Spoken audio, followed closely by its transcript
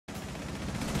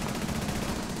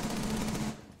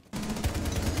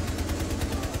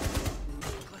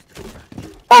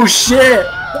Oh shit!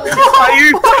 Are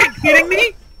you fucking kidding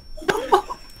me?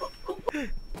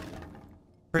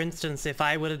 For instance, if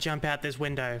I were to jump out this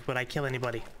window, would I kill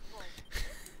anybody?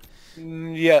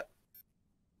 Yeah.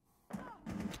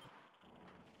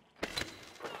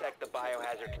 Protect the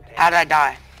biohazard container. How'd I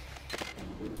die?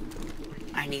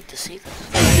 I need to see this.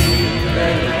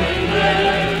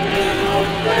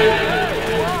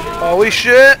 Holy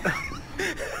shit!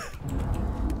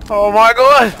 Oh my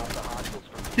god!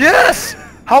 Yes!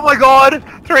 Oh my god!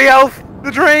 3 health!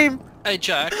 The dream! Hey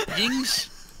Jack, Ying's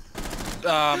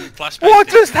flashbang. What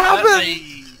thing, just is that happened?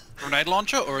 a grenade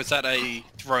launcher or is that a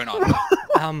thrown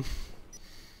item?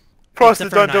 Frosted,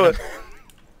 it's a thrown don't do item.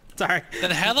 Sorry.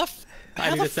 Then how the I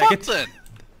need a fuck second.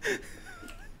 then?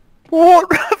 What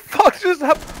the fuck just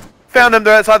happened? Found them,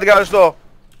 they're outside the garage door.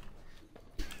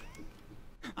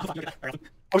 Oh, fuck, look at that.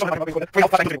 She's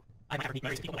I might have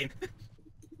most people in.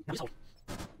 No, it's all.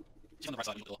 on the right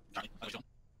side of the door. Apparently.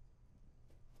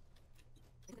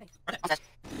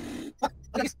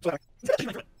 I know she's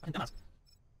on.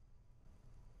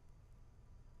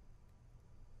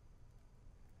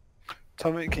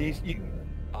 Tell me, can you...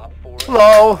 Op 4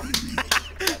 LOL!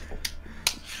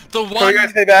 The we one go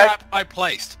stay back? trap I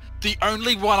placed. The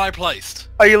only one I placed.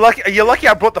 Are you lucky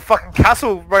I brought the fucking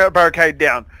castle barricade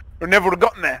down? Or never would have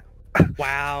gotten there.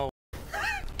 Wow.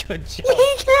 Good job.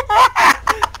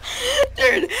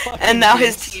 Dude, and now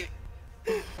his team.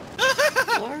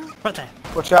 Right there.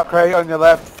 Watch out, Craig, on your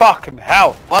left. Fucking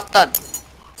hell! What the?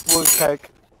 Wood cake.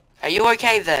 Are you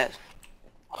okay there?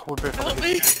 Would be Help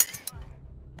me!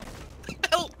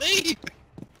 Help me!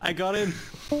 I got him.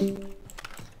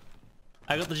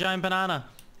 I got the giant banana.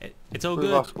 It's all we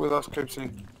good. lost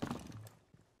Cripsy.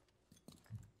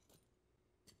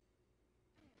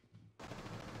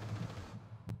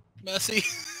 Mercy.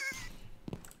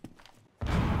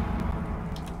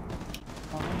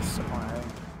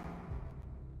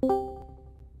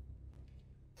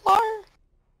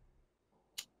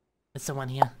 There's someone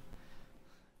here.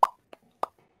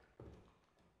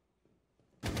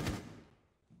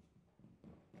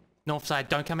 North side,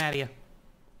 don't come out here.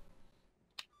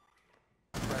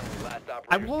 last operator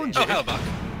I warned Oh, you. hell, Buck.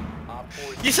 Op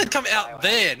 4 You said come out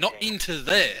there, not into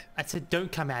there. I said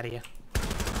don't come out here.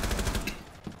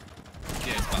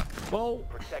 Yeah, it's Buck. Whoa.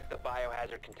 Protect the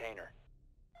biohazard container.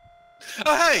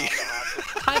 Oh, hey!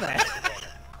 Hi there.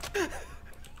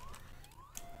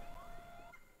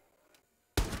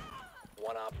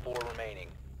 One Op 4 remaining.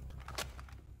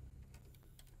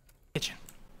 Kitchen.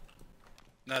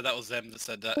 No, that was them that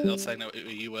said that. They were saying that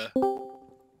you were.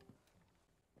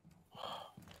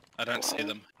 I don't see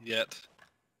them yet.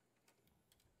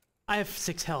 I have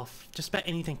 6 health. Just about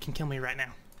anything can kill me right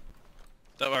now.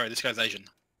 Don't worry, this guy's Asian.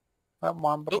 That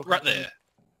one, but Look, right there.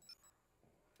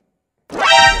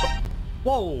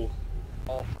 Whoa.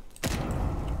 All you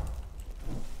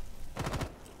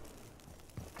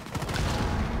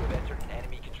have entered an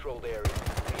enemy controlled area.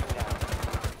 Leave now.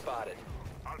 Spotted.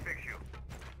 I'll fix you.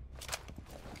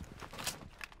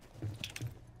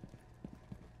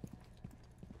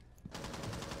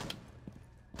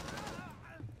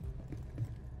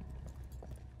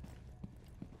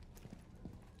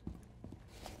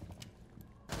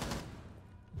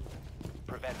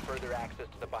 Prevent further access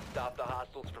to the stop the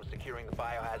hostiles from securing the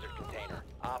biohazard container.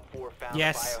 Op 4 found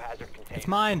Yes. the biohazard container. It's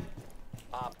mine.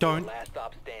 Op 4 Don't. last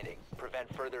stop standing.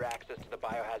 Prevent further access to the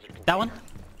biohazard container. That one?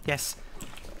 Yes.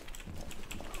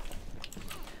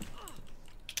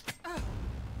 Op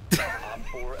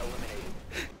 4 eliminated.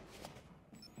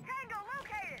 Tango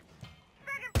located!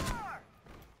 Second floor!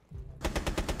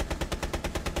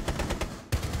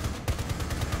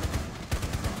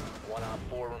 One Op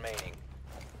 4 remaining.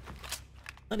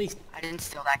 At least. I didn't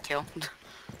steal that kill.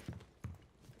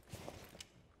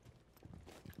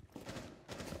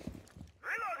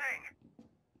 Reloading!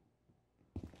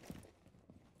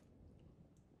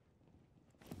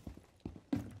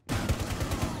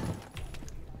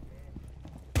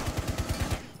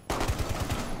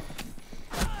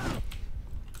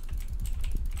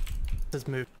 Let's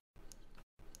move.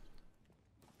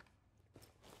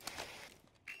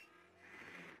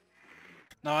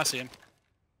 No, I see him.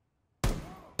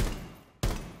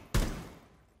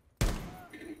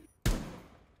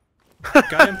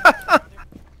 Got him.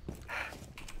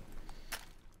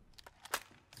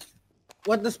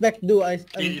 What does Beck do?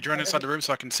 You run inside the room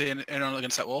so I can see anyone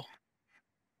against that wall.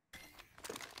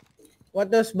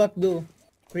 What does Buck do?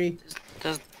 Free.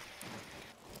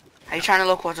 Are you trying to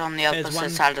look what's on the There's opposite one.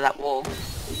 side of that wall?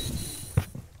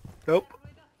 Nope.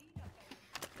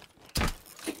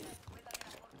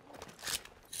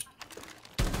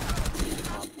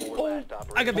 Op 4 last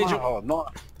operator. I got visual. Oh,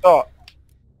 not. Oh.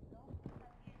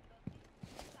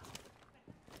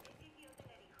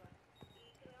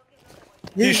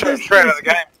 You should straight out of the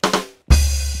game.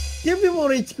 Give me more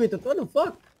rage quit. What the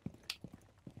fuck?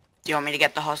 Do you want me to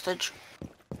get the hostage?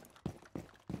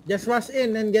 Just rush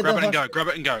in and get Grab the it and go, grab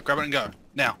it and go, grab it and go.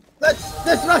 Now. Let's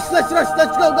rush, let's go,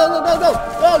 go!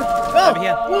 Over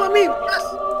here. Follow me,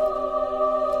 rush!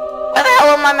 Where the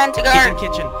hell am I meant to Kitchen, go?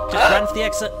 kitchen. Just run to the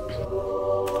exit.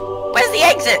 Where's the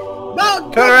exit?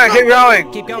 No! Turn around, keep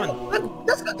going. Keep going.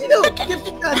 Let's continue!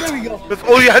 There we go. That's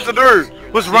all you had to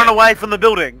do was run away from the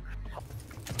building.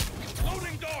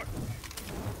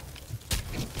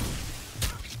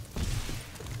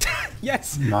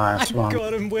 Yes! Nice I one.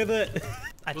 got him with it.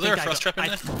 I Was there a frost trap in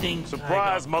there?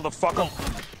 Surprise, motherfucker!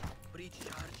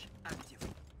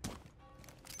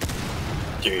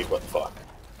 Dude, what the fuck?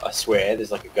 I swear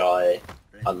there's like a guy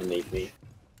underneath me.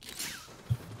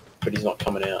 But he's not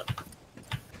coming out.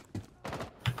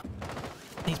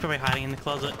 He's probably hiding in the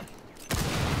closet.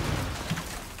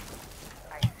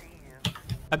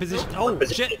 I position. Oh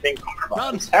Position shit! being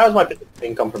compromised. Run. How is my position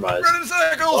being compromised? Run in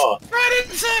circles! Oh. Run in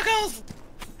circles!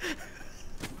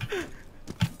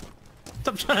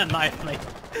 Stop trying to knife me.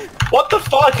 What the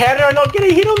fuck? How did I not get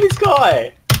a hit on this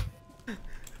guy?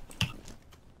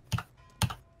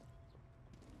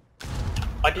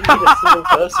 I didn't hit a single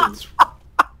person.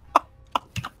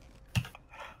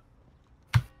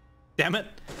 Damn it!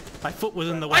 My foot was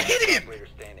in the way. I hit him! Operator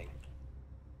standing.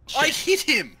 I hit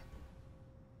him!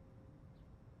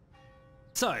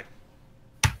 So,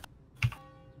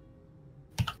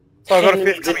 So I got a Can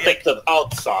fit coming in. detective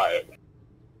outside.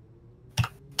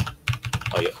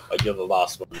 Oh, you're the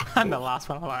last one. I'm the last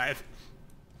one alive.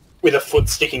 With a foot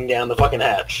sticking down the fucking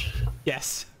hatch.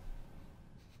 Yes.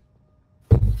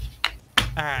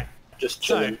 Alright, Just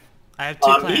so, chilling. I have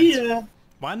two plans. Here.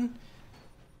 One,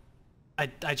 I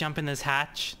jump in this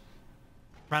hatch,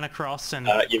 run across and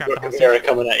You've grab the got hostage. Rivera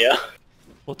coming at you.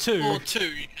 Or two, Or two,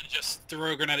 you can just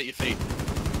throw a grenade at your feet.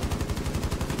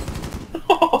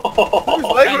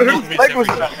 Whose leg was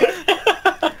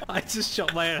that? I just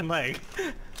shot my own leg.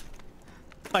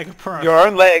 Like a pro. Your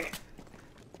own leg.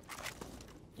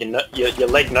 Your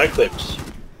leg no clips.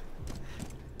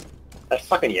 That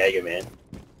fucking Jaeger, man.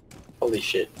 Holy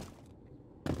shit.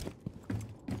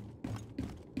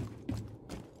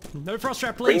 No frost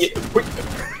trap, Bring please. it quick.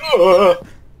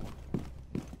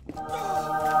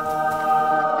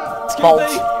 Excuse Bolt.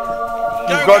 me.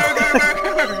 You've got...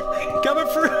 Coming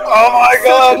through. Oh my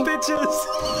god! Bitches.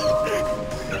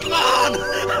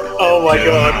 Oh my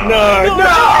god, no!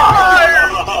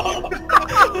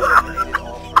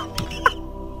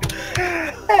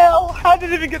 Hell, how did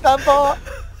he even get that far?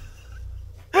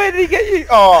 Where did he get you?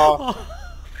 Oh.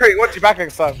 Creek, what's your back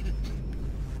next time?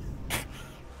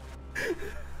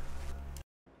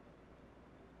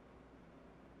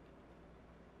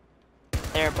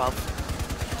 They're above.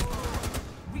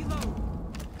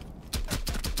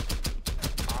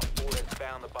 Op 4 has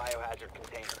found the biohazard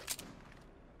container.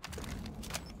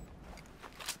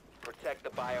 Protect the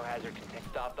biohazard container.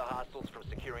 Stop the hostiles from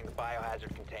securing the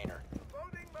biohazard container.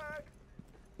 Loading back.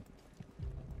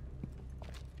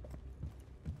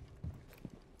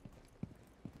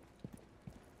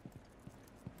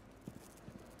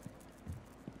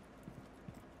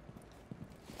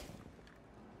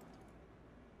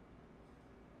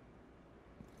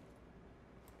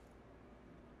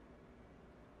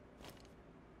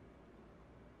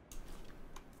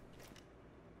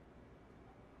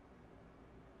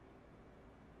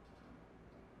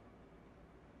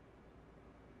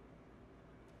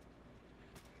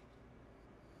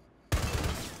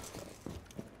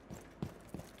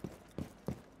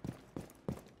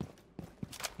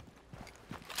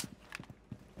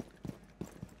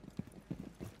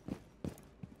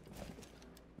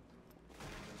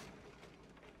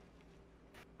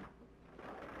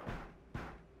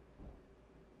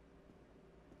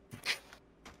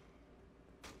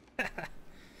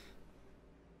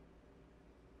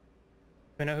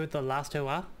 We know who the last two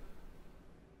are?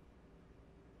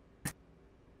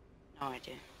 No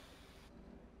idea.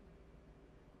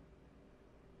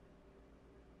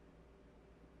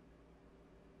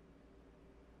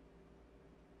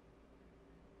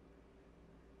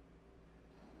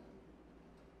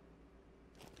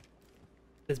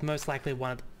 There's most likely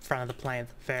one at the front of the plane at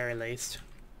the very least.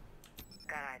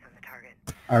 Got eyes on the target.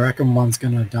 I reckon one's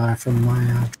gonna die from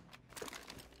my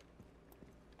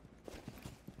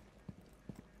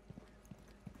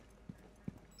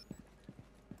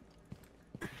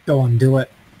Go on, do it.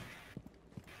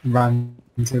 Run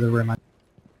into the room. Is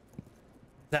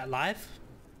that live?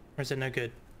 Or is it no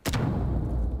good?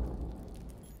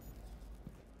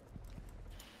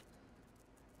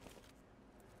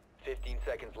 15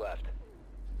 seconds left.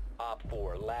 Op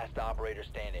 4, last operator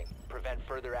standing. Prevent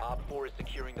further. Op 4 is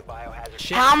securing the biohazard.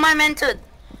 Shit. How am I meant to?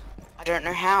 I don't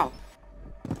know how.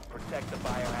 Protect the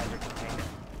biohazard container.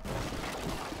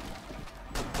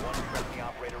 One friendly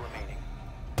operator remaining.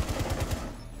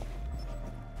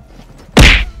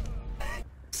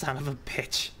 Son of a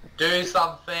bitch. Do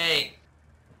something!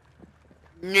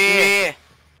 Yeah.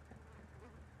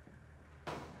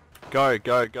 Go,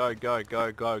 go, go, go,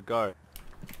 go, go, go.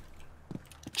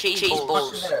 Cheese Push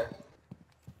balls. in there.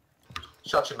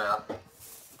 Shut your mouth.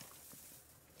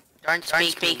 Don't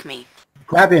speak me.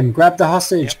 Grab him. Grab the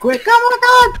hostage. Quick. Come on,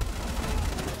 God.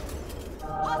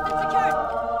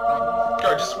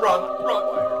 Go, just run, run.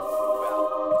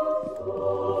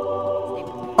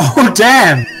 Oh,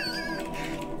 damn.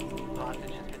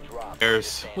 Hostage has been dropped.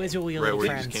 There's Where's all your right little where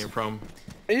you friends? just came from.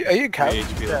 Are you cow?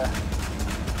 HP.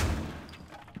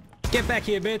 Get back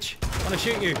here, bitch. I wanna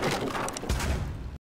shoot you.